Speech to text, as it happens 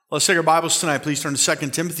Let's take our Bibles tonight. Please turn to 2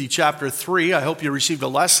 Timothy chapter 3. I hope you received a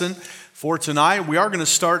lesson for tonight. We are going to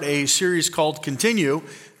start a series called Continue,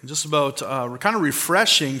 just about kind of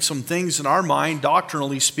refreshing some things in our mind,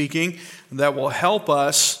 doctrinally speaking, that will help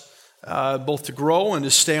us both to grow and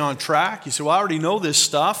to stay on track. You say, well, I already know this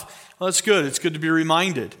stuff. Well, that's good. It's good to be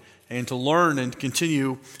reminded and to learn and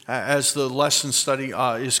continue as the lesson study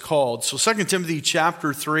is called. So 2 Timothy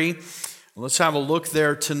chapter 3. Let's have a look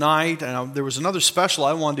there tonight. And there was another special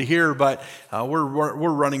I wanted to hear, but we're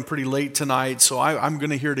running pretty late tonight, so I'm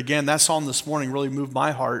going to hear it again. That song this morning really moved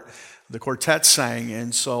my heart. The quartet sang,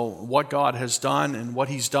 and so what God has done and what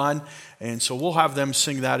He's done, and so we'll have them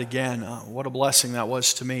sing that again. What a blessing that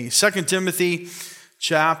was to me. 2 Timothy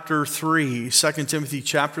chapter 3. 2 Timothy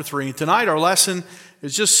chapter 3. Tonight our lesson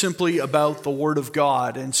is just simply about the Word of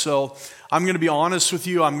God, and so I'm going to be honest with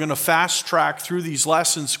you. I'm going to fast track through these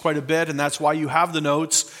lessons quite a bit, and that's why you have the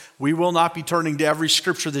notes. We will not be turning to every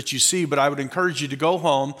scripture that you see, but I would encourage you to go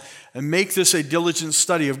home and make this a diligent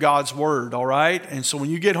study of God's Word, all right? And so when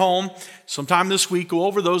you get home, sometime this week, go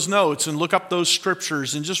over those notes and look up those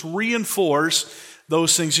scriptures and just reinforce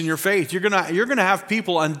those things in your faith. You're going to have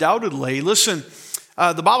people undoubtedly, listen,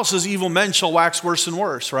 the Bible says evil men shall wax worse and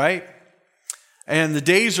worse, right? And the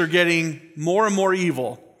days are getting more and more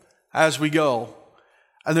evil as we go.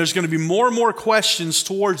 And there's going to be more and more questions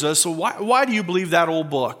towards us. So why do you believe that old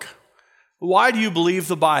book? Why do you believe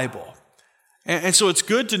the Bible? And so it's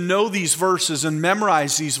good to know these verses and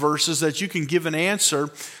memorize these verses that you can give an answer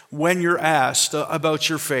when you're asked about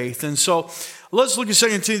your faith. And so let's look at 2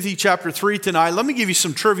 Timothy chapter 3 tonight. Let me give you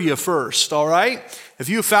some trivia first, all right? If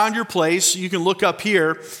you have found your place, you can look up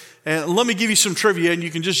here. And let me give you some trivia, and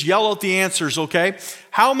you can just yell out the answers, okay?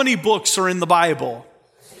 How many books are in the Bible?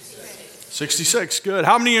 66, good.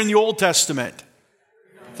 How many are in the Old Testament?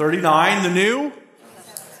 39. The New?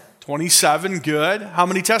 27, good. How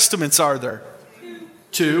many testaments are there?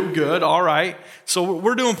 2, good, all right. So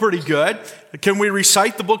we're doing pretty good. Can we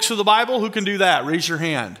recite the books of the Bible? Who can do that? Raise your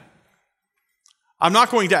hand. I'm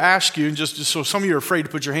not going to ask you, just so some of you are afraid to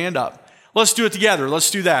put your hand up. Let's do it together.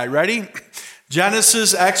 Let's do that. Ready?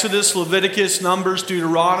 Genesis, Exodus, Leviticus, Numbers,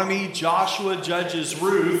 Deuteronomy, Joshua, Judges,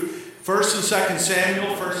 Ruth, 1st and 2nd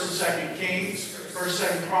Samuel, 1st and 2nd Kings,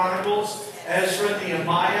 1st and 2nd Chronicles, Ezra,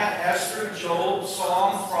 Nehemiah, Esther, Job,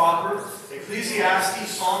 Psalm, Proverbs, Ecclesiastes,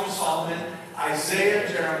 Song of Solomon, Isaiah,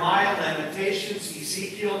 Jeremiah, Lamentations,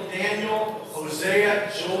 Ezekiel, Daniel,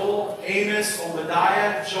 Hosea, Joel, Amos,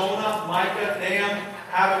 Obadiah, Jonah, Micah, Nahum,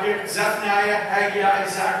 Habakkuk, Zephaniah, Haggai,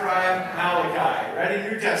 Zechariah, Malachi. Ready?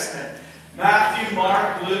 New Testament. Matthew,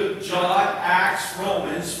 Mark, Luke, John, Acts,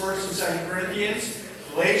 Romans, 1st and 2nd Corinthians,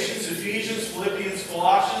 Galatians, Ephesians, Philippians,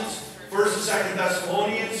 Colossians, 1st and 2nd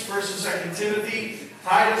Thessalonians, 1st and 2nd Timothy,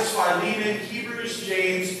 Titus, Philemon, Hebrews,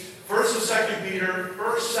 James, 1st and 2nd Peter,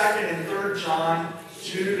 1st, 2nd, and 3rd John,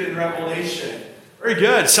 Jude, and Revelation. Very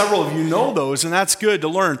good. Several of you know those, and that's good to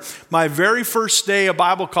learn. My very first day of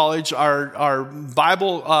Bible college, our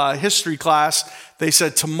Bible history class, they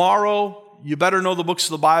said, tomorrow, you better know the books of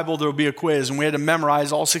the Bible. There will be a quiz. And we had to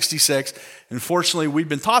memorize all 66. And fortunately, we'd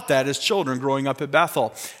been taught that as children growing up at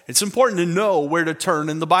Bethel. It's important to know where to turn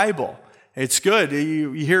in the Bible. It's good.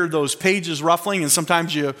 You hear those pages ruffling, and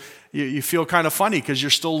sometimes you feel kind of funny because you're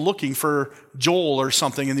still looking for Joel or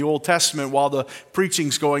something in the Old Testament while the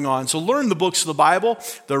preaching's going on. So learn the books of the Bible.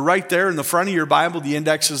 They're right there in the front of your Bible. The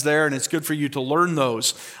index is there, and it's good for you to learn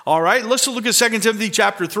those. All right, let's look at 2 Timothy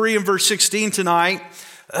chapter 3 and verse 16 tonight.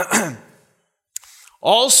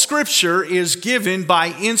 All Scripture is given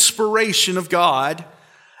by inspiration of God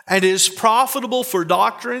and is profitable for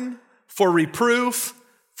doctrine, for reproof,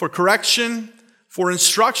 for correction, for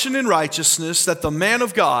instruction in righteousness, that the man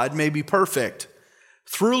of God may be perfect,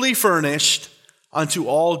 thoroughly furnished unto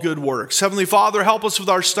all good works. Heavenly Father, help us with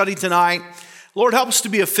our study tonight. Lord, help us to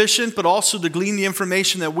be efficient, but also to glean the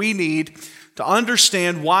information that we need to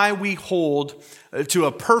understand why we hold to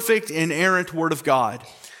a perfect, inerrant Word of God.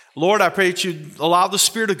 Lord, I pray that you'd allow the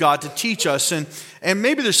Spirit of God to teach us. And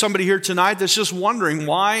maybe there's somebody here tonight that's just wondering,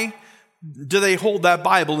 why do they hold that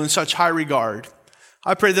Bible in such high regard?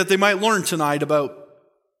 I pray that they might learn tonight about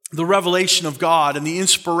the revelation of God and the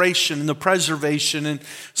inspiration and the preservation and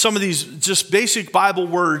some of these just basic Bible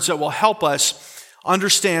words that will help us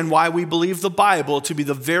understand why we believe the Bible to be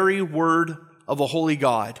the very Word of a holy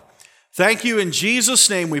God. Thank you. In Jesus'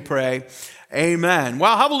 name we pray. Amen.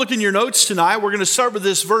 Well, have a look in your notes tonight. We're going to start with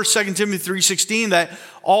this verse, 2 Timothy 3:16, that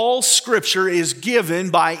all Scripture is given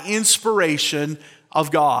by inspiration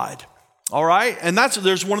of God. All right? And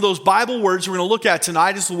there's one of those Bible words we're going to look at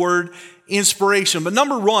tonight is the word inspiration. But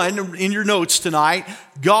number one in your notes tonight,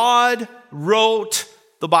 God wrote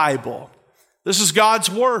the Bible. This is God's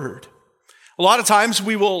word. A lot of times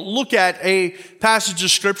we will look at a passage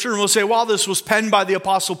of Scripture and we'll say, well, this was penned by the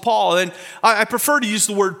Apostle Paul. And I prefer to use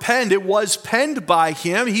the word penned. It was penned by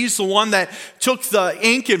him. He's the one that took the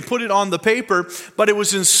ink and put it on the paper, but it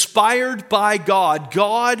was inspired by God.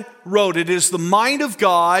 God wrote it. It is the mind of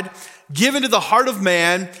God given to the heart of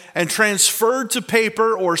man and transferred to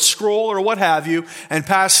paper or scroll or what have you and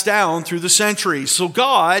passed down through the centuries. So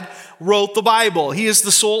God wrote the Bible. He is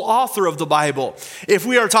the sole author of the Bible. If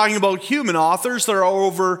we are talking about human authors, there are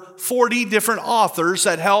over 40 different authors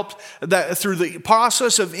that helped that through the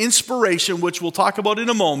process of inspiration, which we'll talk about in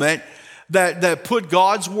a moment, that put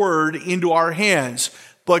God's word into our hands.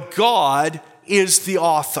 But God is the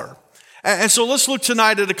author. And so let's look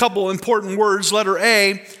tonight at a couple important words. Letter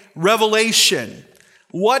A, revelation.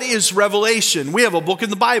 What is revelation? We have a book in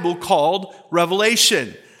the Bible called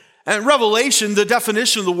Revelation. And revelation, the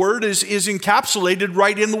definition of the word is encapsulated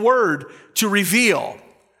right in the word, to reveal.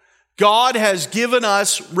 God has given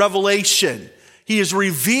us revelation. He has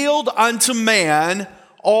revealed unto man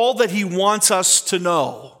all that he wants us to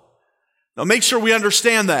know. Now make sure we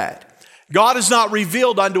understand that. God has not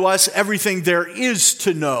revealed unto us everything there is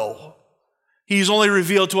to know. He's only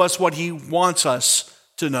revealed to us what he wants us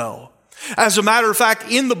to know. As a matter of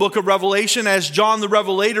fact, in the book of Revelation, as John the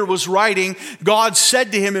Revelator was writing, God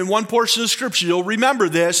said to him in one portion of Scripture, you'll remember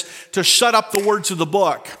this, to shut up the words of the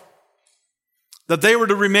book, that they were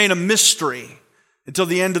to remain a mystery until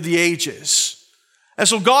the end of the ages. And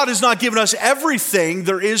so God has not given us everything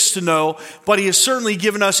there is to know, but he has certainly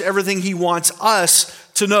given us everything he wants us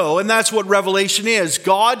to know. And that's what revelation is,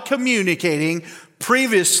 God communicating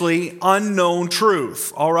previously unknown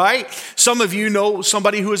truth, all right? Some of you know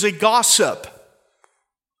somebody who is a gossip,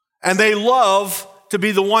 and they love to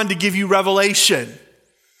be the one to give you revelation.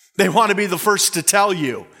 They want to be the first to tell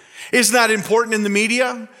you. Isn't that important in the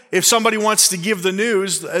media? If somebody wants to give the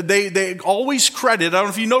news, they always credit, I don't know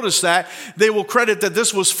if you noticed that, they will credit that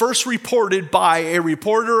this was first reported by a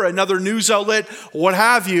reporter, another news outlet, what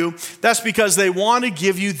have you. That's because they want to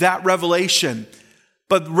give you that revelation.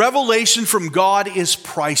 But revelation from God is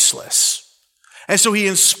priceless. And so he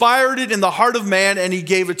inspired it in the heart of man and he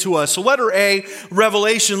gave it to us. So letter A,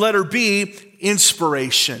 revelation. Letter B,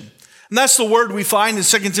 inspiration. And that's the word we find in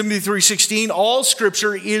 2 Timothy 3:16. All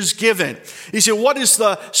scripture is given. You say, what is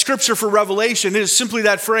the scripture for revelation? It is simply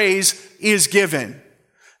that phrase, is given.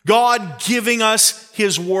 God giving us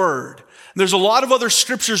his word. There's a lot of other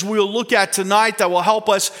scriptures we'll look at tonight that will help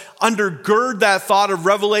us undergird that thought of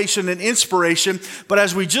revelation and inspiration. But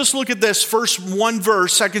as we just look at this first one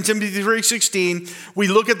verse, 2 Timothy 3:16, we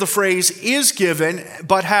look at the phrase is given,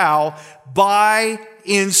 but how? By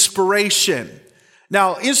inspiration.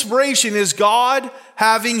 Now, inspiration is God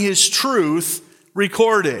having his truth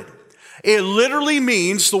recorded. It literally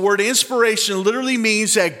means, the word inspiration literally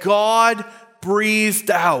means that God breathed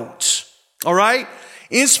out. All right?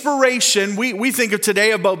 Inspiration, we think of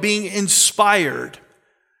today about being inspired.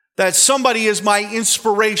 That somebody is my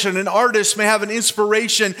inspiration. An artist may have an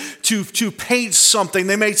inspiration to paint something.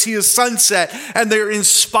 They may see a sunset and they're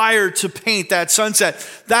inspired to paint that sunset.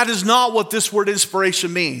 That is not what this word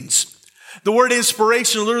inspiration means. The word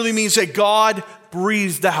inspiration literally means that God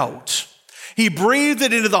breathed out. He breathed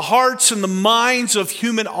it into the hearts and the minds of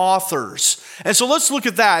human authors. And so let's look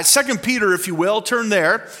at that. 2 Peter, if you will, turn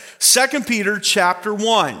there. 2 Peter chapter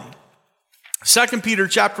 1. 2 Peter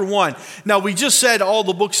chapter 1. Now, we just said all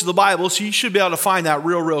the books of the Bible, so you should be able to find that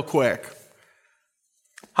real quick.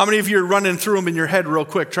 How many of you are running through them in your head real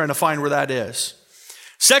quick trying to find where that is?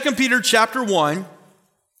 2 Peter chapter 1,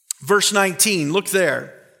 verse 19. Look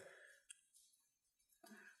there.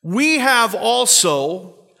 We have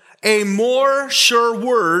also a more sure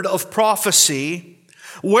word of prophecy,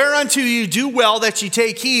 whereunto you do well that ye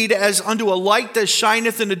take heed as unto a light that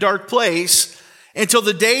shineth in a dark place, until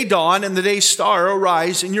the day dawn and the day star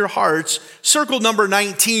arise in your hearts. Circle number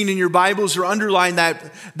 19 in your Bibles, or underline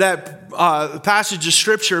that passage of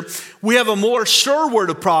Scripture. We have a more sure word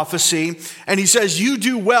of prophecy, and he says, you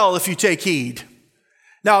do well if you take heed.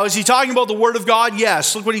 Now, is he talking about the word of God?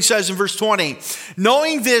 Yes. Look what he says in verse 20.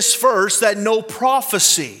 Knowing this first, that no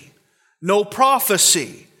prophecy.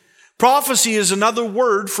 Prophecy is another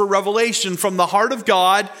word for revelation from the heart of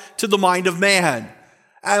God to the mind of man.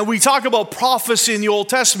 And we talk about prophecy in the Old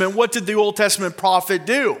Testament. What did the Old Testament prophet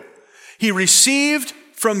do? He received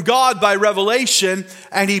from God by revelation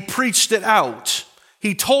and he preached it out.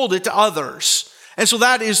 He told it to others. And so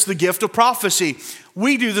that is the gift of prophecy.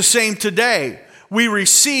 We do the same today. We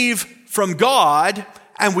receive from God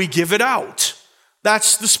and we give it out.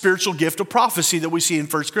 That's the spiritual gift of prophecy that we see in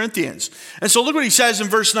 1 Corinthians. And so look what he says in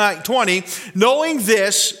verse 20. Knowing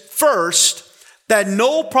this first, that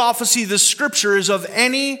no prophecy of the Scripture is of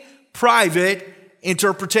any private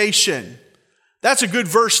interpretation. That's a good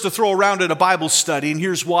verse to throw around at a Bible study, and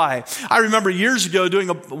here's why. I remember years ago doing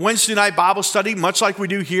a Wednesday night Bible study, much like we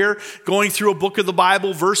do here, going through a book of the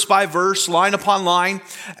Bible, verse by verse, line upon line,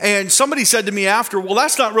 and somebody said to me after, well,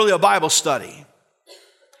 that's not really a Bible study.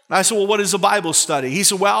 And I said, well, what is a Bible study? He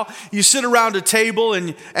said, well, you sit around a table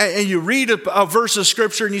and you read a verse of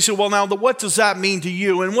Scripture, and you say, well, now, what does that mean to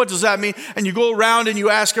you? And what does that mean? And you go around and you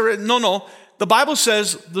ask her, no, the Bible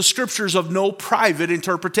says the Scriptures of no private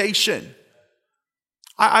interpretation.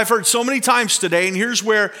 I've heard so many times today, and here's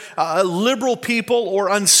where liberal people or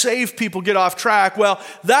unsaved people get off track. Well,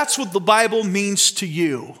 that's what the Bible means to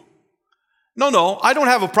you. No, I don't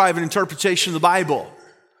have a private interpretation of the Bible.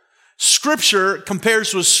 Scripture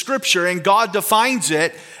compares with Scripture, and God defines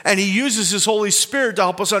it, and He uses His Holy Spirit to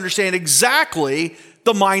help us understand exactly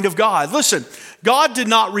the mind of God. Listen, God did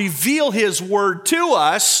not reveal His Word to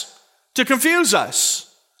us to confuse us.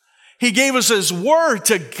 He gave us His Word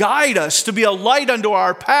to guide us, to be a light unto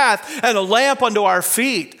our path and a lamp unto our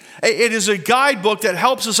feet. It is a guidebook that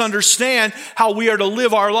helps us understand how we are to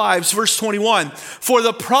live our lives. Verse 21, for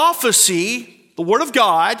the prophecy, the Word of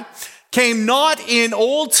God, came not in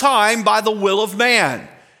old time by the will of man.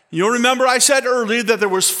 You'll remember I said earlier that there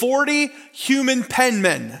was 40 human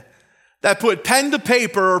penmen that put pen to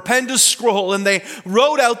paper or pen to scroll, and they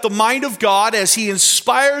wrote out the mind of God as He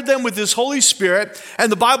inspired them with His Holy Spirit.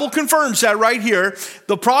 And the Bible confirms that right here.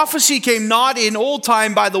 The prophecy came not in old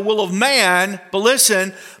time by the will of man, but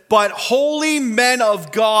listen, but holy men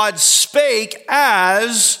of God spake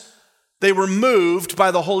as they were moved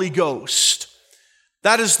by the Holy Ghost.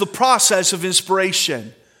 That is the process of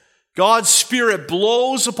inspiration. God's Spirit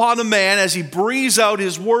blows upon a man as He breathes out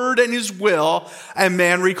His word and His will, and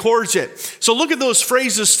man records it. So look at those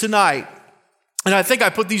phrases tonight. And I think I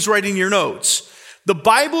put these right in your notes. The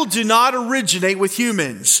Bible did not originate with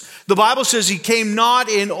humans. The Bible says He came not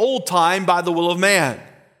in old time by the will of man.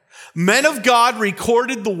 Men of God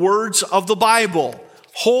recorded the words of the Bible.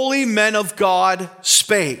 Holy men of God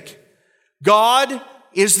spake. God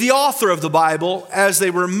is the author of the Bible as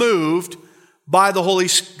they were moved by the Holy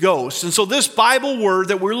Ghost. And so this Bible word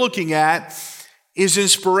that we're looking at is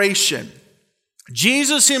inspiration.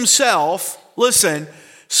 Jesus Himself, listen,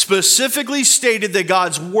 specifically stated that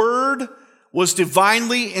God's word was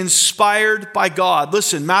divinely inspired by God.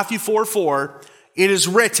 Listen, Matthew 4:4, it is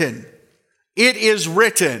written. It is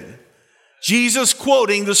written. Jesus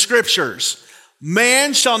quoting the Scriptures.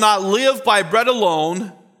 Man shall not live by bread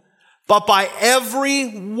alone, but by every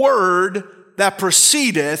word that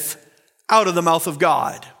proceedeth out of the mouth of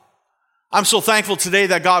God. I'm so thankful today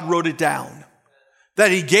that God wrote it down.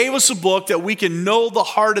 That He gave us a book that we can know the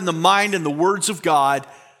heart and the mind and the words of God,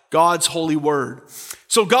 God's holy word.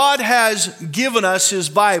 So God has given us His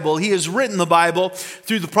Bible. He has written the Bible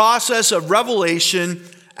through the process of revelation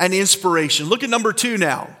and inspiration. Look at number 2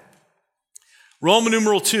 now. Roman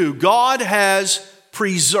numeral 2. God has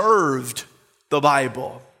preserved the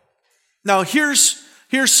Bible. Now here's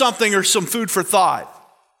something or some food for thought.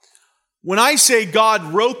 When I say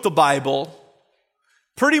God wrote the Bible,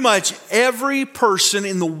 pretty much every person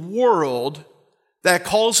in the world that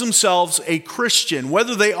calls themselves a Christian,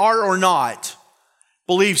 whether they are or not,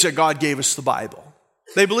 believes that God gave us the Bible.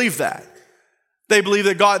 They believe that. They believe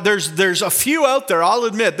that God, there's a few out there, I'll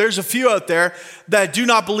admit, there's a few out there that do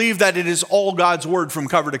not believe that it is all God's word from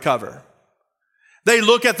cover to cover. They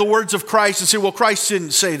look at the words of Christ and say, well, Christ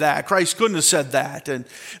didn't say that. Christ couldn't have said that. And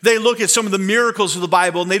they look at some of the miracles of the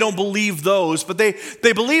Bible and they don't believe those. But they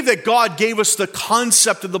believe that God gave us the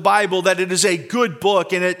concept of the Bible, that it is a good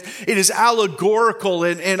book and it is allegorical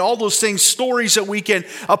and all those things, stories that we can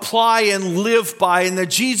apply and live by, and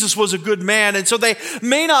that Jesus was a good man. And so they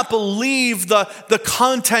may not believe the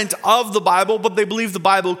content of the Bible, but they believe the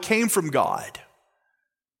Bible came from God.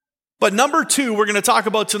 But number 2 we're going to talk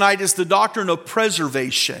about tonight is the doctrine of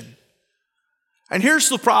preservation. And here's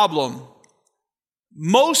the problem.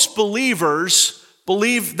 Most believers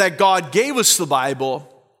believe that God gave us the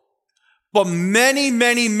Bible, but many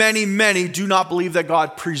do not believe that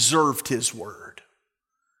God preserved His word.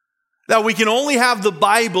 That we can only have the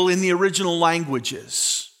Bible in the original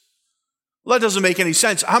languages. Well, that doesn't make any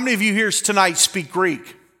sense. How many of you here tonight speak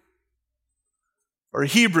Greek? Or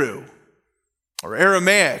Hebrew? Or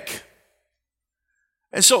Aramaic?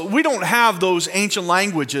 And so we don't have those ancient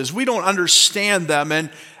languages. We don't understand them. And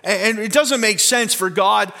it doesn't make sense for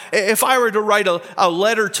God. If I were to write a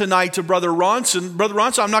letter tonight to Brother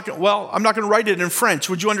Ronson, I'm not going to write it in French.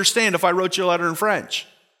 Would you understand if I wrote you a letter in French?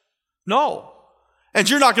 No. And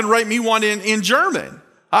you're not going to write me one in German.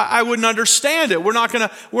 I wouldn't understand it. We're not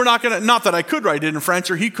gonna, not that I could write it in French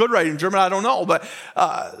or he could write it in German, I don't know, but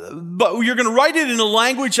you're gonna write it in a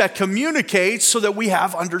language that communicates so that we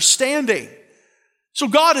have understanding. So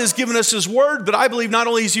God has given us his word, but I believe not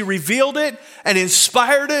only has he revealed it and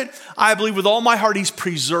inspired it, I believe with all my heart he's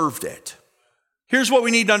preserved it. Here's what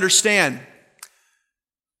we need to understand.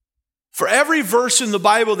 For every verse in the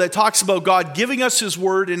Bible that talks about God giving us his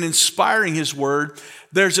word and inspiring his word,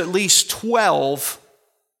 there's at least 12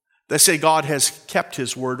 that say God has kept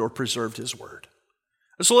his word or preserved his word.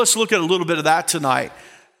 And so let's look at a little bit of that tonight.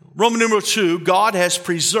 Roman numeral 2, God has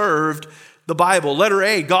preserved the Bible. Letter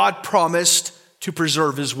A, God promised to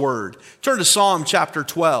preserve his word. Turn to Psalm chapter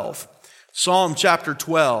 12. Psalm chapter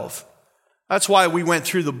 12. That's why we went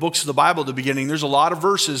through the books of the Bible at the beginning. There's a lot of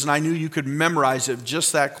verses, and I knew you could memorize it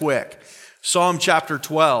just that quick. Psalm chapter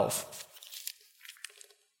 12.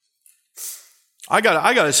 I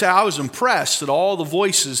gotta say, I was impressed at all the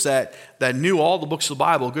voices that knew all the books of the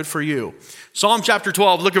Bible. Good for you. Psalm chapter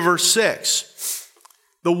 12, look at verse 6.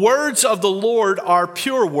 The words of the Lord are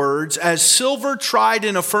pure words, as silver tried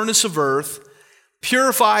in a furnace of earth,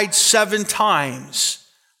 purified 7 times.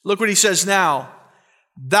 Look what he says now.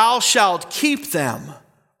 Thou shalt keep them,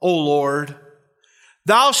 O Lord.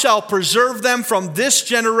 Thou shalt preserve them from this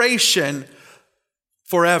generation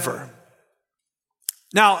forever.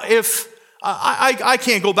 Now, if I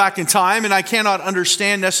can't go back in time and I cannot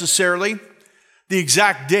understand necessarily the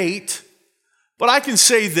exact date, but I can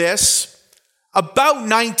say this. About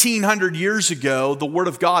 1900 years ago, the Word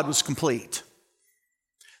of God was complete.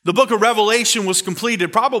 The book of Revelation was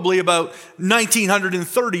completed probably about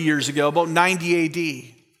 1930 years ago, about 90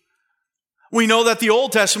 AD. We know that the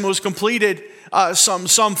Old Testament was completed some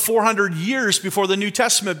 400 years before the New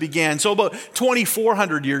Testament began, so about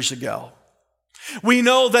 2,400 years ago. We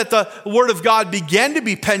know that the Word of God began to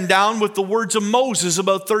be penned down with the words of Moses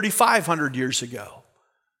about 3,500 years ago.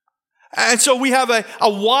 And so we have a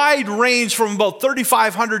wide range from about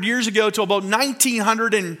 3,500 years ago to about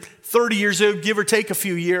 1,930 years ago, give or take a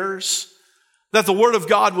few years, that the Word of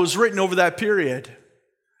God was written over that period.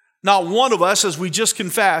 Not one of us, as we just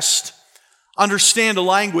confessed, understand a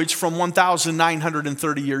language from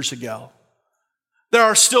 1,930 years ago. There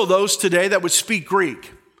are still those today that would speak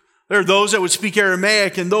Greek. There are those that would speak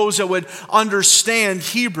Aramaic and those that would understand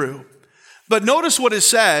Hebrew. But notice what it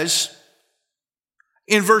says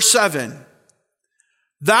in verse 7.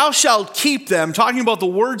 Thou shalt keep them, talking about the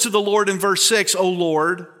words of the Lord in verse 6, O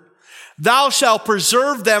Lord. Thou shalt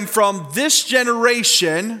preserve them from this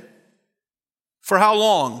generation for how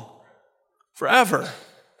long? Forever.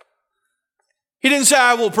 He didn't say,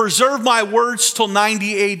 I will preserve my words till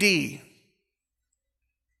 90 AD.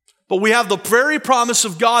 But we have the very promise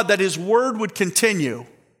of God that his word would continue.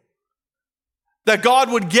 That God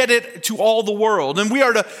would get it to all the world. And we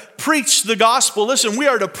are to preach the gospel. Listen, we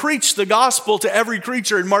are to preach the gospel to every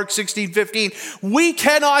creature in Mark 16:15. We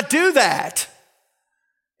cannot do that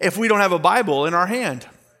if we don't have a Bible in our hand.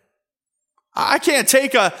 I can't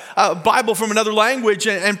take a Bible from another language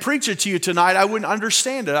and preach it to you tonight. I wouldn't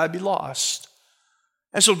understand it. I'd be lost.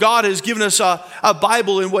 And so God has given us a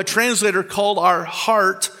Bible in what translator called our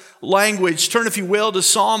heart language. Turn, if you will, to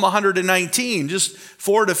Psalm 119. Just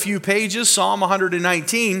forward a few pages, Psalm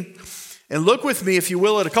 119. And look with me, if you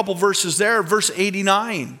will, at a couple verses there, verse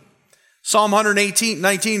 89. Psalm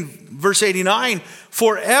 119, verse 89.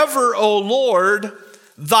 Forever, O Lord,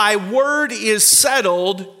 thy word is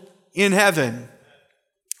settled in heaven.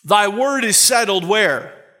 Thy word is settled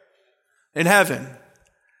where? In heaven.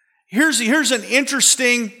 Here's an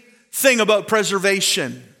interesting thing about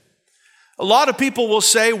preservation. A lot of people will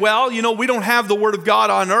say, well, we don't have the word of God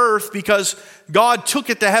on earth because God took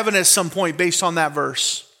it to heaven at some point based on that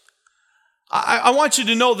verse. I want you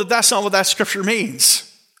to know that that's not what that scripture means.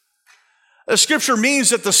 The scripture means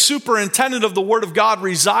that the superintendent of the word of God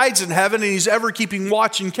resides in heaven and he's ever keeping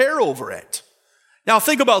watch and care over it. Now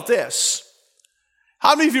think about this.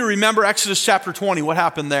 How many of you remember Exodus chapter 20? What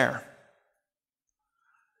happened there?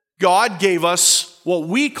 God gave us what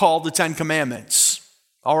we call the 10 Commandments.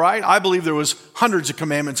 All right? I believe there was hundreds of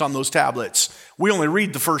commandments on those tablets. We only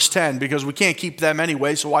read the first 10 because we can't keep them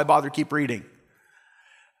anyway, so why bother keep reading?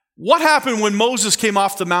 What happened when Moses came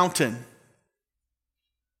off the mountain?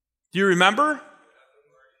 Do you remember?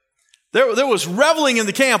 There was reveling in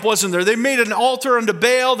the camp, wasn't there? They made an altar unto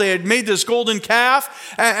Baal. They had made this golden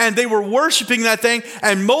calf, and they were worshiping that thing.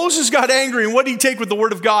 And Moses got angry, and what did he take with the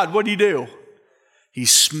word of God? What did he do? He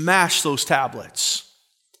smashed those tablets.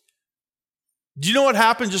 Do you know what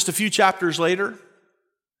happened just a few chapters later?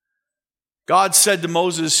 God said to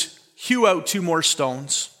Moses, hew out 2 more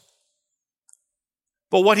stones.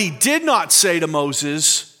 But what he did not say to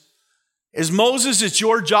Moses is, Moses, it's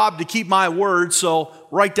your job to keep my word, so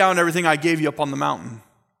write down everything I gave you up on the mountain.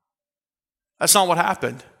 That's not what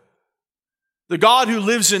happened. The God who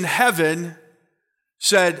lives in heaven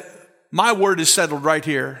said, my word is settled right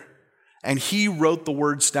here. And he wrote the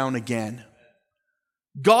words down again.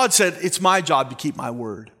 God said, it's my job to keep my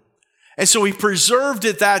word. And so he preserved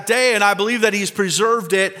it that day, and I believe that he's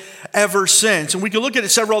preserved it ever since. And we can look at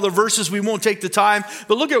several other verses. We won't take the time.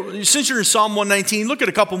 But look at, since you're in Psalm 119, look at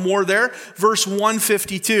a couple more there. Verse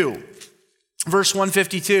 152. Verse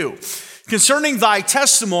 152. Concerning thy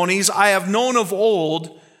testimonies, I have known of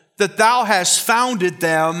old that thou hast founded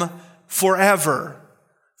them forever.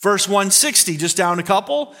 Verse 160, just down a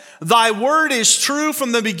couple. Thy word is true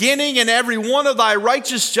from the beginning, and every one of thy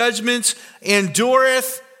righteous judgments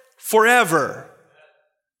endureth forever.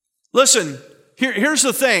 Listen, here's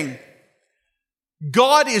the thing.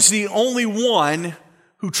 God is the only one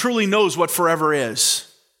who truly knows what forever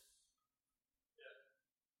is.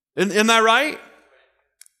 Isn't that right?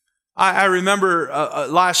 I remember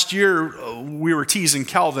last year we were teasing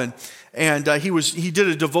Calvin, and he did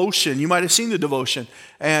a devotion. You might have seen the devotion,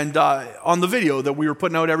 and on the video that we were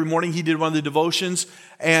putting out every morning, he did one of the devotions,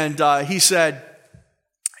 and he said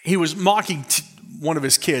he was mocking one of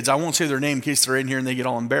his kids. I won't say their name in case they're in here and they get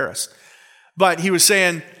all embarrassed, but he was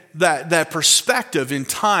saying that perspective in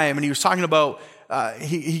time, and he was talking about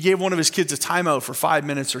he gave one of his kids a timeout for 5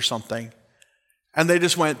 minutes or something, and they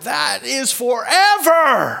just went, "That is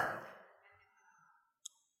forever."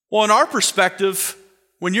 Well, in our perspective,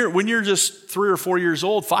 when you're just 3 or 4 years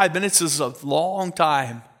old, 5 minutes is a long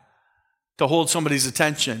time to hold somebody's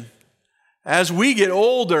attention. As we get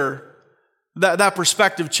older, that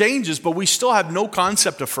perspective changes, but we still have no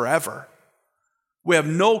concept of forever. We have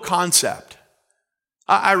no concept.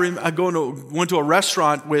 I went to a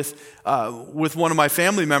restaurant with one of my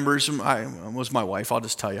family members. It was my wife, I'll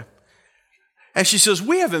just tell you. And she says,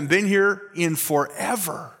 "We haven't been here in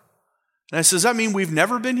forever." And I says, "Does that mean we've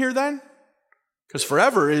never been here then? Because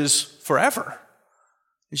forever is forever."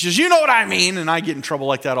 And she says, "You know what I mean." And I get in trouble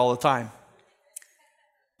like that all the time.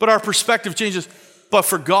 But our perspective changes. But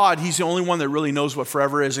for God, he's the only one that really knows what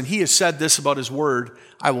forever is. And he has said this about his word: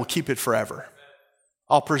 I will keep it forever.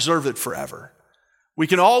 I'll preserve it forever. We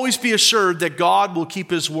can always be assured that God will keep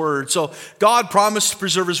his word. So God promised to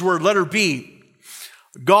preserve his word. Letter B,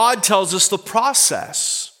 God tells us the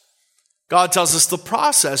process. God tells us the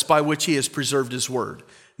process by which he has preserved his word.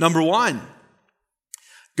 Number one,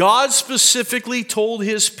 God specifically told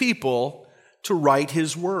his people to write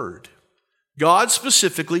his word. God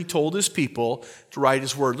specifically told his people to write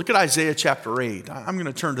his word. Look at Isaiah chapter 8. I'm going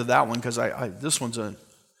to turn to that one because this one's an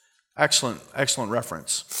excellent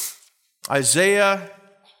reference. Isaiah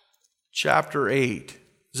chapter 8.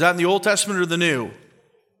 Is that in the Old Testament or the New?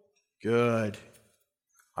 Good.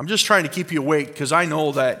 I'm just trying to keep you awake because I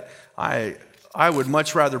know that I would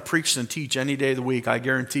much rather preach than teach any day of the week. I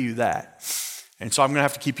guarantee you that. And so I'm going to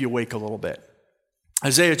have to keep you awake a little bit.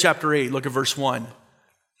 Isaiah chapter 8, look at verse 1.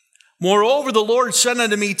 Moreover, the Lord said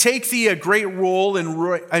unto me, take thee a great roll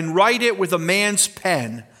and write it with a man's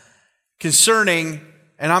pen concerning,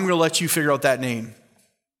 and I'm going to let you figure out that name.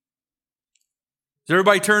 Does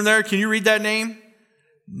everybody turn there? Can you read that name?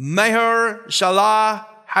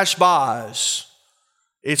 Maher-shalal-hash-baz.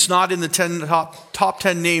 It's not in the top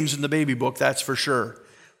 10 names in the baby book, that's for sure.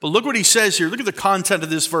 But look what he says here. Look at the content of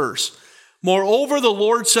this verse. Moreover, the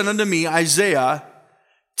Lord said unto me, Isaiah,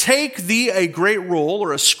 take thee a great roll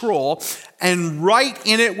or a scroll and write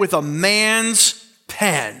in it with a man's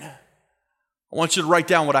pen. I want you to write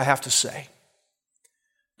down what I have to say.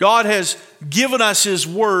 God has given us his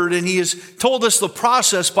word, and he has told us the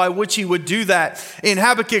process by which he would do that. In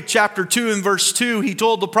Habakkuk chapter 2 and verse 2, he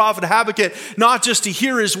told the prophet Habakkuk not just to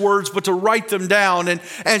hear his words, but to write them down.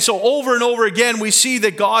 And so over and over again, we see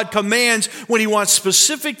that God commands when he wants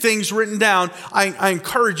specific things written down. I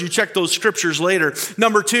encourage you, check those scriptures later.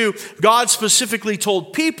 Number 2, God specifically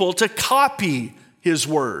told people to copy his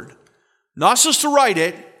word. Not just to write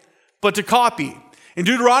it, but to copy. In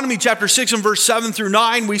Deuteronomy chapter 6 and verse 7 through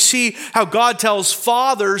 9, we see how God tells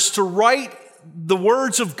fathers to write the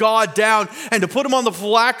words of God down and to put them on the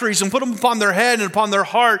phylacteries and put them upon their head and upon their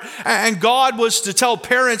heart. And God was to tell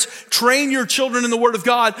parents, train your children in the word of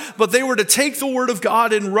God, but they were to take the word of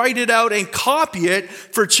God and write it out and copy it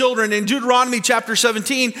for children. In Deuteronomy chapter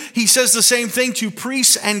 17, he says the same thing to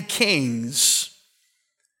priests and kings.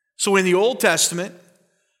 So in the Old Testament,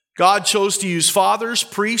 God chose to use fathers,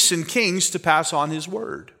 priests, and kings to pass on his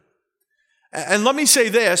word. And let me say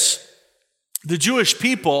this, the Jewish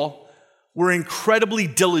people were incredibly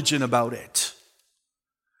diligent about it.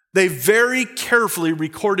 They very carefully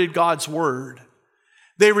recorded God's word.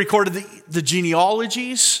 They recorded the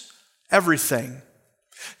genealogies, everything.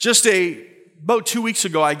 About 2 weeks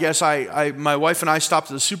ago, I guess, my wife and I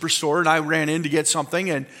stopped at the superstore, and I ran in to get something,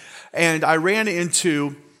 and I ran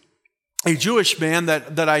into a Jewish man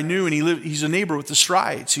that I knew, and he's a neighbor with the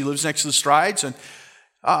Strides. He lives next to the Strides, and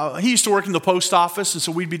he used to work in the post office, and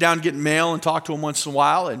so we'd be down getting mail and talk to him once in a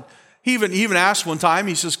while. And he even asked one time,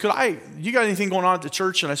 he says, you got anything going on at the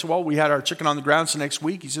church? And I said, well, we had our chicken on the grounds the next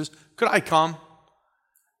week. He says, could I come?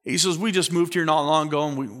 He says, we just moved here not long ago,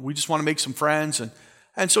 and we just want to make some friends.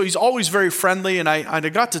 And so he's always very friendly, and I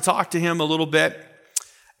got to talk to him a little bit.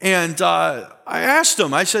 And I asked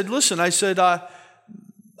him, I said, listen, I've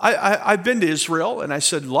been to Israel, and I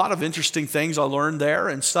said, a lot of interesting things I learned there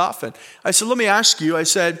and stuff. And I said, let me ask you,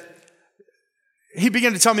 he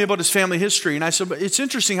began to tell me about his family history. And I said, but it's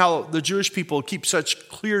interesting how the Jewish people keep such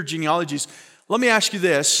clear genealogies. Let me ask you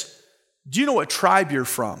this. Do you know what tribe you're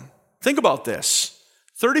from? Think about this.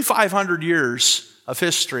 3,500 years of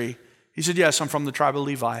history. He said, yes, I'm from the tribe of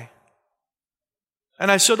Levi.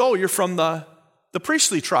 And I said, oh, you're from the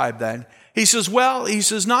priestly tribe then? He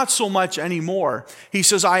says, not so much anymore. He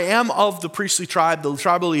says, I am of the priestly tribe, the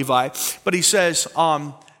tribe of Levi. But he says,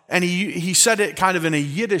 and he said it kind of in a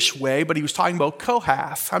Yiddish way, but he was talking about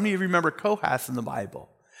Kohath. How many of you remember Kohath in the Bible?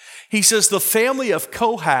 He says the family of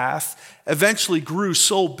Kohath eventually grew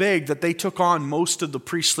so big that they took on most of the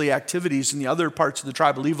priestly activities in the other parts of the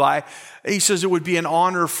tribe of Levi. He says it would be an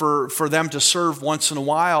honor for them to serve once in a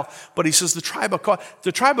while. But he says the tribe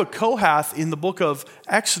of Kohath in the book of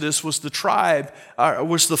Exodus was the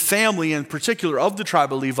family in particular of the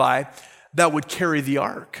tribe of Levi that would carry the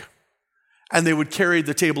ark. And they would carry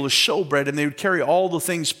the table of showbread, and they would carry all the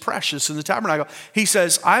things precious in the tabernacle. He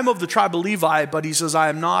says, I'm of the tribe of Levi, but he says, I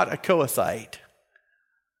am not a Kohathite.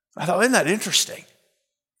 I thought, isn't that interesting?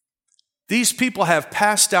 These people have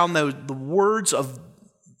passed down the words of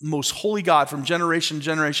most holy God from generation to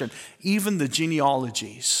generation, even the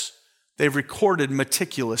genealogies. They've recorded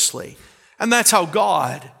meticulously. And that's how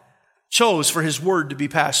God chose for his word to be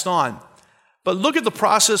passed on. But look at the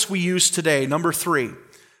process we use today. Number 3.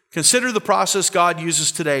 Consider the process God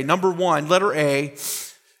uses today. Number 1, letter A,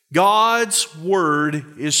 God's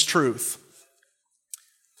word is truth.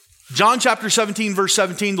 John chapter 17, verse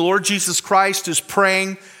 17, the Lord Jesus Christ is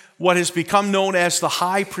praying what has become known as the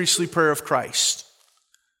high priestly prayer of Christ.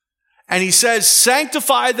 And he says,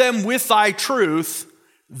 sanctify them with thy truth,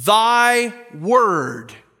 thy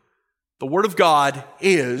word. The word of God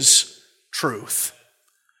is truth.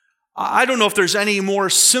 I don't know if there's any more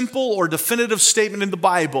simple or definitive statement in the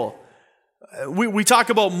Bible. We talk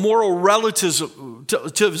about moral relativism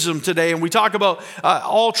today, and we talk about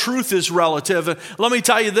all truth is relative. And let me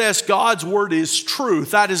tell you this, God's word is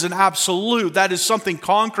truth. That is an absolute. That is something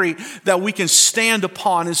concrete that we can stand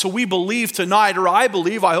upon. And so we believe tonight, or I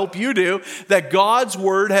believe, I hope you do, that God's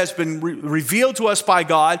word has been revealed to us by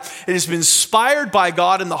God. It has been inspired by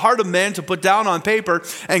God in the heart of men to put down on paper,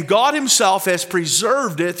 and God himself has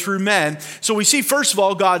preserved it through men. So we see, first of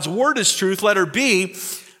all, God's word is truth. Letter B,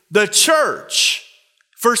 the church,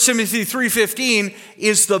 1 Timothy 3:15,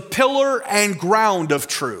 is the pillar and ground of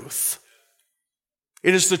truth.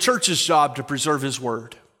 It is the church's job to preserve his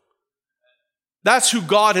word. That's who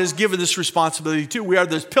God has given this responsibility to. We are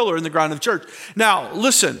the pillar and the ground of the church. Now,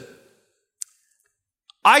 listen,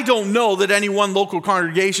 I don't know that any one local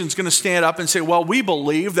congregation is going to stand up and say, well, we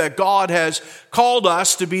believe that God has called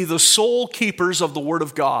us to be the sole keepers of the word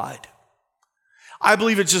of God. I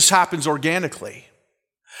believe it just happens organically.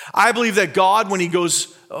 I believe that God,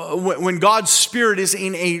 when God's Spirit is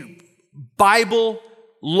in a Bible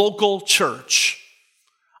local church,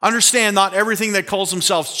 understand not everything that calls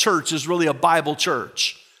themselves church is really a Bible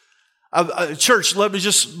church. A church, let me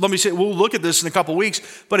say, we'll look at this in a couple weeks,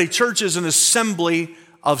 but a church is an assembly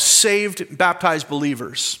of saved, baptized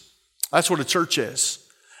believers. That's what a church is.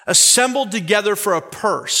 Assembled together for a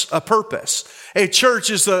purpose. A church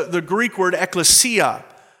is the Greek word ekklesia,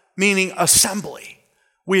 meaning assembly.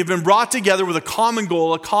 We have been brought together with a common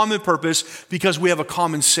goal, a common purpose, because we have a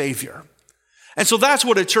common Savior. And so that's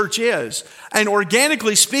what a church is. And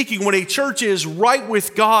organically speaking, when a church is right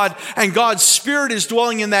with God and God's Spirit is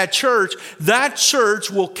dwelling in that church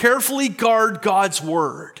will carefully guard God's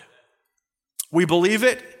word. We believe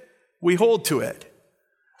it, we hold to it.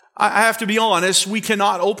 I have to be honest, we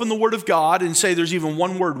cannot open the word of God and say there's even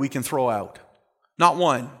one word we can throw out. Not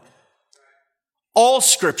one. All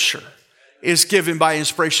Scripture is given by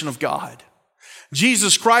inspiration of God.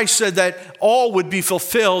 Jesus Christ said that all would be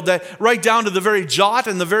fulfilled, that right down to the very jot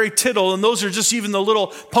and the very tittle, and those are just even the little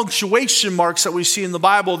punctuation marks that we see in the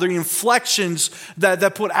Bible, the inflections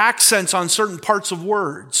that put accents on certain parts of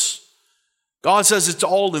words. God says it's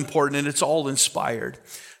all important and it's all inspired.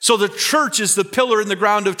 So the church is the pillar and the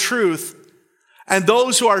ground of truth, and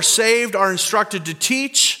those who are saved are instructed to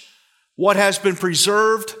teach what has been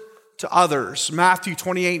preserved to others. Matthew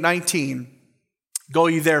 28:19, go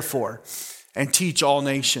ye therefore and teach all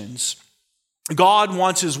nations. God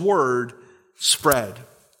wants his word spread.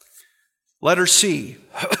 Letter C.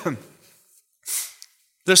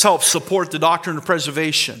 This helps support the doctrine of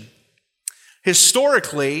preservation.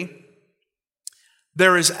 Historically,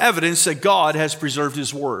 there is evidence that God has preserved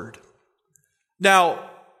his word. Now,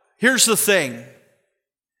 here's the thing.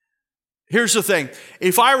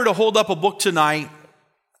 If I were to hold up a book tonight,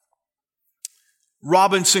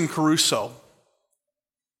 Robinson Crusoe,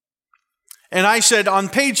 and I said, on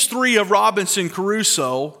page 3 of Robinson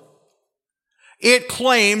Crusoe, it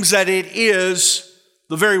claims that it is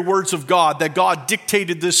the very words of God, that God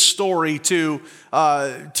dictated this story to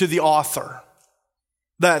the author,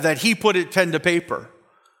 that he put it pen to paper.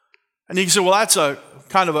 And you can say, well, that's a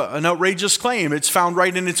kind of an outrageous claim. It's found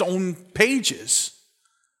right in its own pages.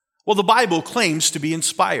 Well, the Bible claims to be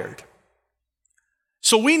inspired.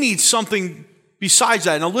 So we need something besides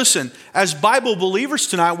that. Now listen, as Bible believers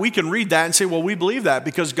tonight, we can read that and say, well, we believe that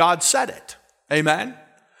because God said it. Amen?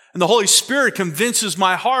 And the Holy Spirit convinces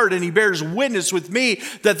my heart and he bears witness with me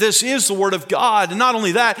that this is the Word of God. And not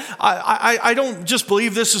only that, I don't just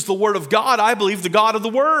believe this is the Word of God, I believe the God of the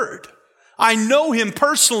Word. I know him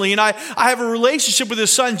personally, and I have a relationship with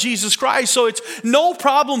his son, Jesus Christ, so it's no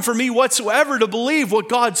problem for me whatsoever to believe what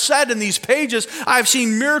God said in these pages. I've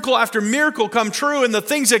seen miracle after miracle come true, and the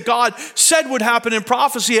things that God said would happen in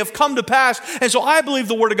prophecy have come to pass, and so I believe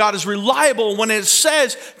the Word of God is reliable. When it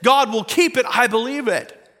says God will keep it, I believe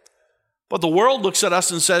it. But the world looks at us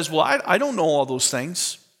and says, well, I don't know all those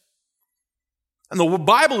things. And the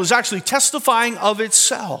Bible is actually testifying of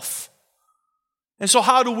itself. And so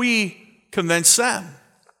how do we convince them?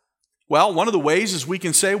 Well, one of the ways is we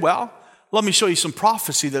can say, well, let me show you some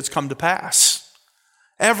prophecy that's come to pass.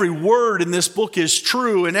 Every word in this book is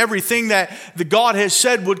true, and everything that the God has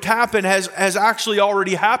said would happen has actually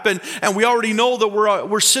already happened. And we already know that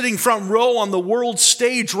we're sitting front row on the world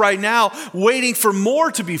stage right now, waiting for more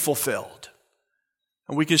to be fulfilled.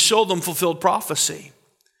 And we can show them fulfilled prophecy.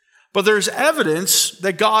 But there's evidence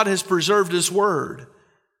that God has preserved his word.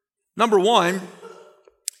 Number one,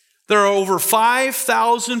 there are over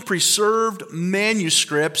 5,000 preserved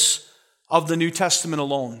manuscripts of the New Testament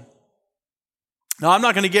alone. Now, I'm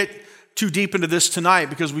not going to get too deep into this tonight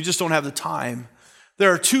because we just don't have the time.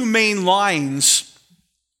 There are two main lines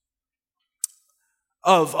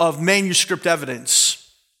of manuscript evidence.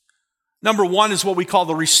 Number one is what we call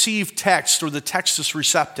the received text, or the Textus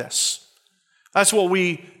Receptus. That's what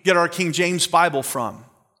we get our King James Bible from.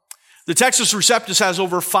 The Textus Receptus has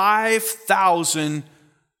over 5,000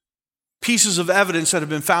 pieces of evidence that have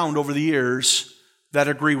been found over the years that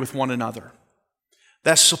agree with one another,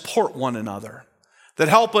 that support one another, that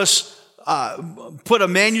help us put a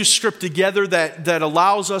manuscript together that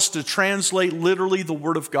allows us to translate literally the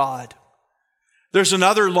Word of God. There's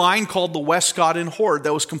another line called the Westcott and Hort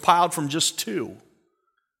that was compiled from just two.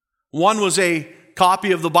 One was a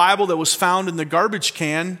copy of the Bible that was found in the garbage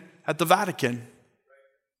can at the Vatican.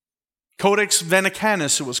 Codex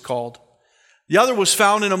Vaticanus it was called. The other was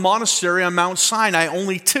found in a monastery on Mount Sinai,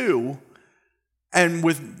 only two, and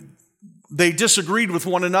they disagreed with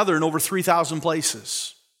one another in over 3,000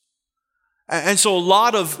 places. And so a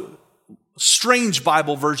lot of strange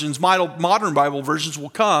Bible versions, modern Bible versions, will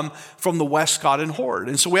come from the Westcott and Hort.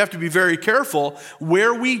 And so we have to be very careful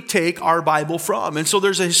where we take our Bible from. And so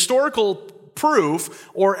there's a historical proof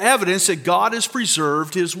or evidence that God has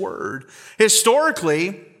preserved his word.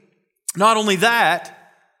 Historically, not only that,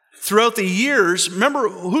 throughout the years, remember,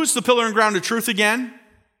 who's the pillar and ground of truth again?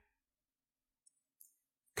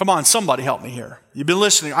 Come on, somebody help me here. You've been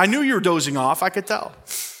listening. I knew you were dozing off. I could tell.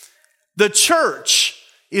 The church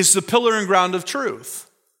is the pillar and ground of truth.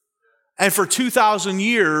 And for 2,000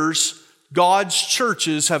 years, God's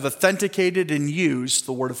churches have authenticated and used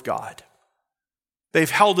the Word of God. They've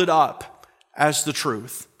held it up as the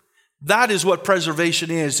truth. That is what preservation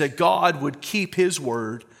is, that God would keep his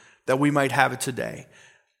word that we might have it today.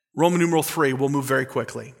 Roman numeral 3, we'll move very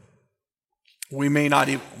quickly.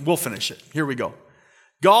 We'll finish it. Here we go.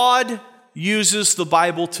 God uses the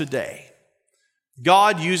Bible today.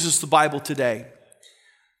 God uses the Bible today.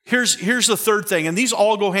 Here's the third thing, and these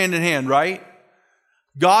all go hand in hand, right?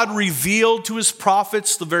 God revealed to his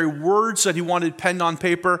prophets the very words that he wanted penned on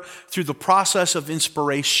paper through the process of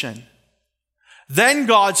inspiration. Then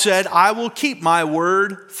God said, I will keep my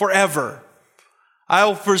word forever. I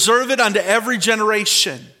will preserve it unto every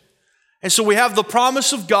generation. And so we have the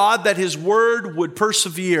promise of God that his word would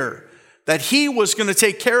persevere, that he was going to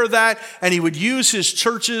take care of that, and he would use his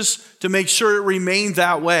churches to make sure it remained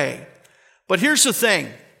that way. But here's the thing.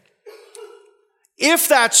 If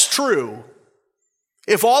that's true,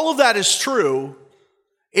 if all of that is true,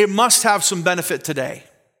 it must have some benefit today.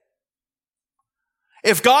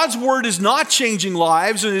 If God's word is not changing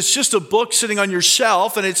lives and it's just a book sitting on your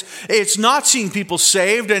shelf and it's not seeing people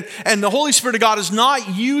saved and the Holy Spirit of God is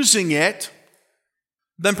not using it,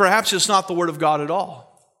 then perhaps it's not the word of God at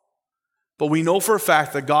all. But we know for a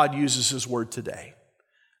fact that God uses his word today.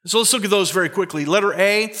 So let's look at those very quickly. Letter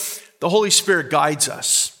A, the Holy Spirit guides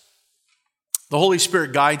us. The Holy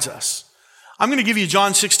Spirit guides us. I'm going to give you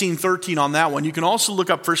John 16:13 on that one. You can also look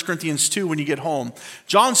up 1 Corinthians 2 when you get home.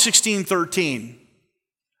 John 16:13.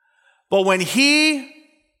 But when he,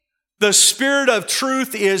 the Spirit of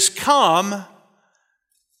truth, is come,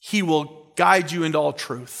 he will guide you into all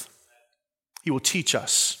truth. He will teach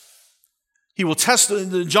us. He will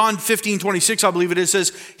John 15:26, I believe it is,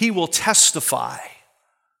 says, he will testify.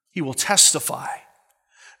 He will testify.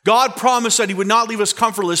 God promised that he would not leave us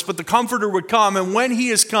comfortless, but the Comforter would come. And when he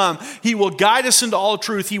has come, he will guide us into all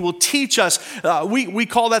truth. He will teach us. We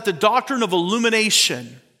call that the doctrine of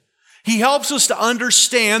illumination. He helps us to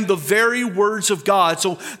understand the very words of God.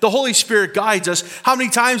 So the Holy Spirit guides us. How many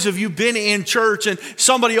times have you been in church and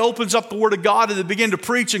somebody opens up the Word of God and they begin to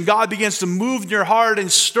preach and God begins to move in your heart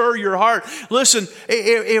and stir your heart? Listen,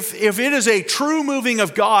 if it is a true moving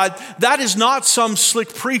of God, that is not some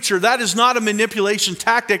slick preacher. That is not a manipulation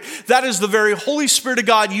tactic. That is the very Holy Spirit of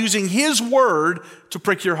God using his Word to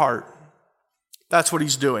prick your heart. That's what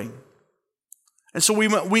he's doing. And so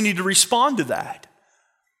we need to respond to that.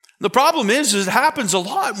 The problem is it happens a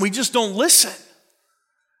lot and we just don't listen.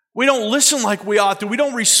 We don't listen like we ought to. We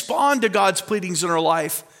don't respond to God's pleadings in our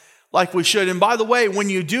life like we should. And by the way,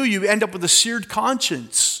 when you do, you end up with a seared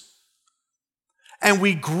conscience. And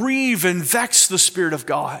we grieve and vex the Spirit of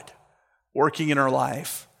God working in our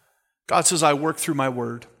life. God says, I work through my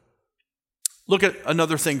word. Look at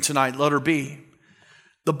another thing tonight, letter B.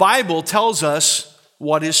 The Bible tells us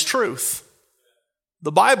what is truth.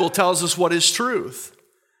 The Bible tells us what is truth.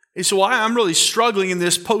 And so I'm really struggling in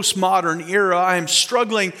this postmodern era. I'm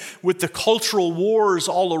struggling with the cultural wars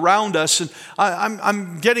all around us. And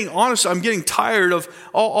I'm getting honest, I'm getting tired of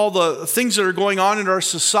all the things that are going on in our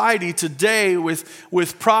society today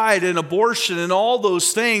with pride and abortion and all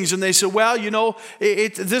those things. And they say, well, you know,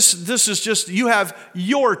 this is just, you have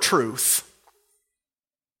your truth.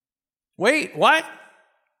 Wait, what?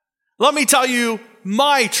 Let me tell you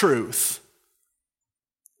my truth.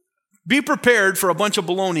 Be prepared for a bunch of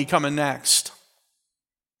baloney coming next.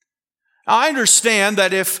 I understand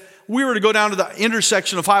that if we were to go down to the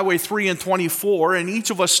intersection of Highway 3 and 24 and each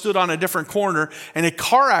of us stood on a different corner and a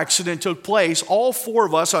car accident took place, all four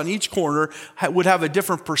of us on each corner would have a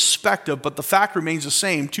different perspective, but the fact remains the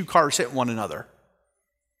same. Two cars hit one another.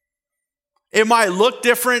 It might look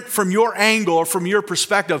different from your angle or from your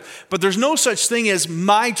perspective, but there's no such thing as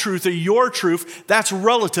my truth or your truth. That's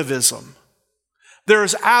relativism. There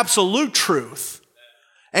is absolute truth.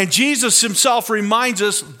 And Jesus himself reminds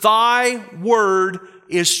us, thy word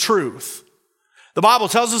is truth. The Bible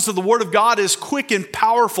tells us that the word of God is quick and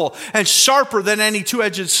powerful and sharper than any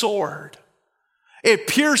two-edged sword. It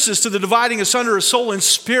pierces to the dividing asunder of soul and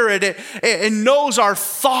spirit. It knows our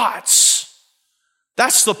thoughts.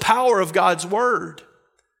 That's the power of God's word.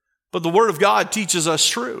 But the word of God teaches us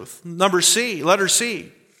truth. Letter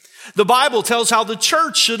C. The Bible tells how the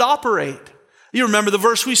church should operate. You remember the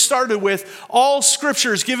verse we started with. All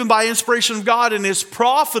scripture is given by inspiration of God and is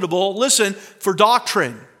profitable, listen, for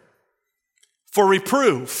doctrine, for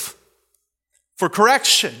reproof, for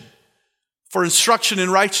correction, for instruction in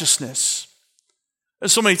righteousness.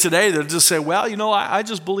 There's so many today that just say, well, you know, I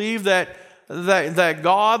just believe that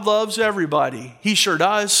God loves everybody. He sure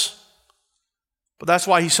does. But that's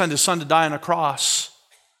why he sent his son to die on a cross,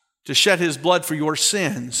 to shed his blood for your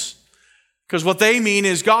sins. Because what they mean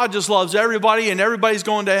is God just loves everybody and everybody's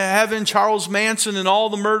going to heaven, Charles Manson and all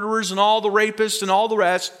the murderers and all the rapists and all the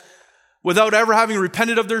rest, without ever having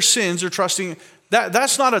repented of their sins or trusting.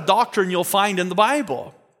 That's not a doctrine you'll find in the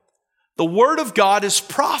Bible. The Word of God is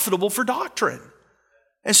profitable for doctrine.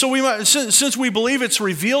 And so since we believe it's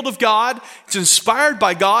revealed of God, it's inspired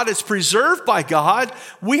by God, it's preserved by God,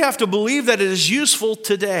 we have to believe that it is useful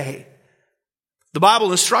today. The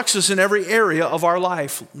Bible instructs us in every area of our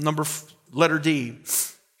life. letter D.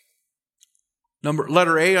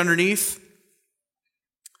 Letter A underneath.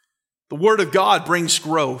 The Word of God brings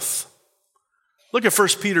growth. Look at 1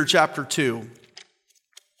 Peter chapter 2.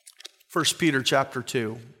 1 Peter chapter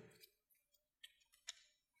 2.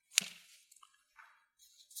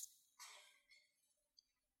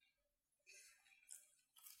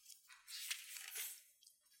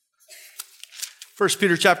 First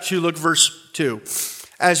Peter chapter 2, look at verse 2.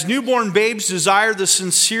 As newborn babes desire the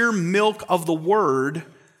sincere milk of the word,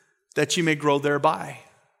 that you may grow thereby.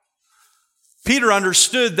 Peter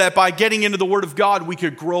understood that by getting into the Word of God, we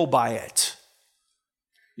could grow by it.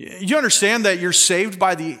 You understand that you're saved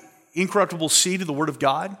by the incorruptible seed of the Word of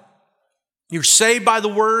God? You're saved by the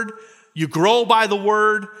Word. You grow by the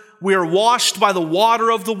Word. We are washed by the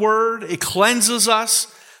water of the Word. It cleanses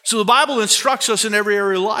us. So the Bible instructs us in every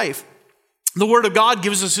area of life. The Word of God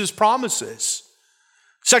gives us His promises.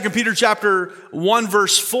 2 Peter chapter 1,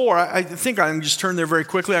 verse 4. I think I can just turn there very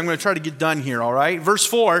quickly. I'm going to try to get done here, all right? Verse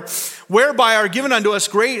 4, whereby are given unto us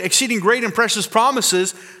exceeding great and precious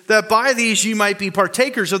promises, that by these ye might be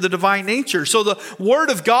partakers of the divine nature. So the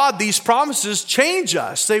Word of God, these promises change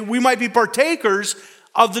us. We might be partakers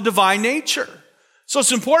of the divine nature. So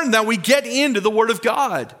it's important that we get into the Word of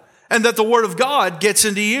God, and that the Word of God gets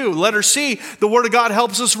into you. Letter C, the Word of God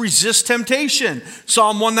helps us resist temptation.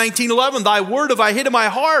 Psalm 119:11, thy word have I hid in my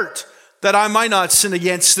heart, that I might not sin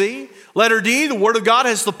against thee. Letter D, the Word of God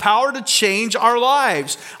has the power to change our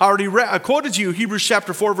lives. I quoted you Hebrews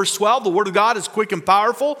chapter 4, verse 12. The Word of God is quick and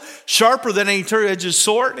powerful, sharper than any two-edged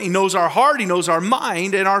sword. He knows our heart, He knows our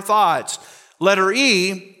mind and our thoughts. Letter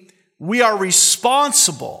E, we are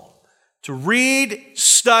responsible to read,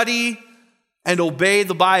 study, and obey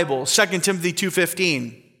the Bible. 2 Timothy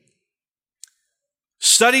 2:15.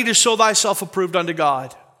 Study to show thyself approved unto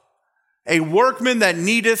God, a workman that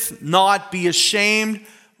needeth not be ashamed,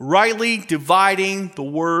 rightly dividing the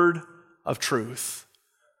word of truth.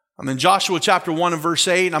 I'm in Joshua chapter 1 and verse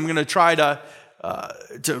 8, and I'm going to try to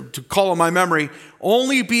call on my memory.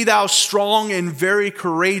 Only be thou strong and very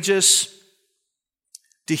courageous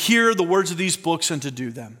to hear the words of these books and to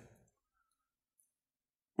do them.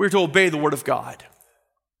 We're to obey the Word of God.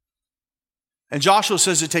 And Joshua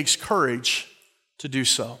says it takes courage to do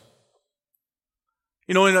so.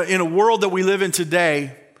 You know, in a world that we live in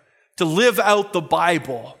today, to live out the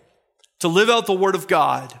Bible, to live out the Word of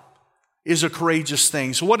God is a courageous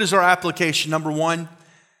thing. So what is our application? Number one,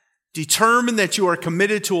 determine that you are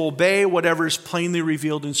committed to obey whatever is plainly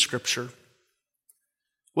revealed in Scripture.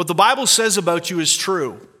 What the Bible says about you is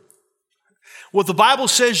true. What the Bible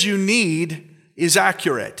says you need is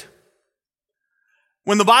accurate.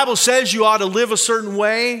 When the Bible says you ought to live a certain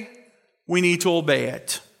way, we need to obey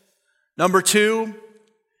it. Number two,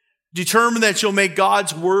 determine that you'll make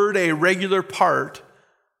God's word a regular part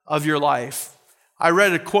of your life. I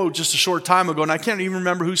read a quote just a short time ago, and I can't even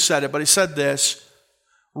remember who said it, but he said this: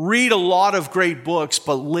 read a lot of great books,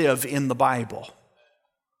 but live in the Bible.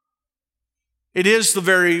 It is the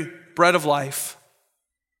very bread of life.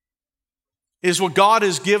 It is what God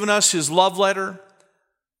has given us, His love letter,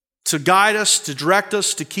 to guide us, to direct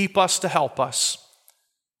us, to keep us, to help us.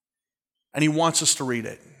 And He wants us to read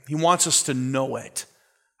it. He wants us to know it.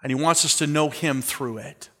 And He wants us to know Him through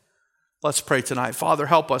it. Let's pray tonight. Father,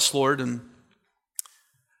 help us, Lord, and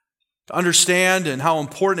to understand and how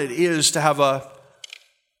important it is to have a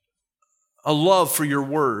love for your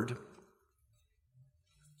word.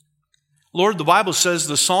 Lord, the Bible says,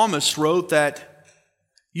 the psalmist wrote that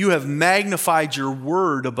you have magnified your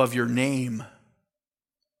word above your name.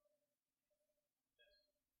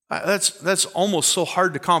 That's almost so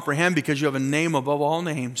hard to comprehend because you have a name above all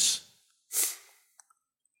names.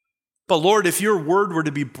 But Lord, if your word were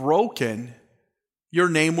to be broken, your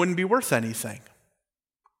name wouldn't be worth anything.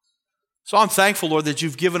 So I'm thankful, Lord, that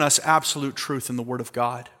you've given us absolute truth in the Word of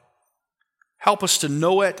God. Help us to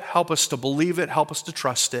know it, help us to believe it, help us to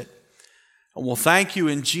trust it. And we'll thank you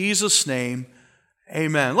in Jesus' name.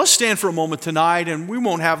 Amen. Let's stand for a moment tonight, and we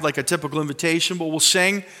won't have like a typical invitation, but we'll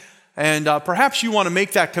sing. And perhaps you want to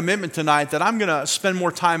make that commitment tonight that I'm going to spend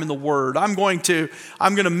more time in the Word. I'm going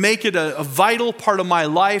to make it a vital part of my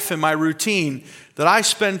life and my routine that I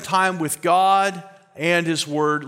spend time with God and His Word.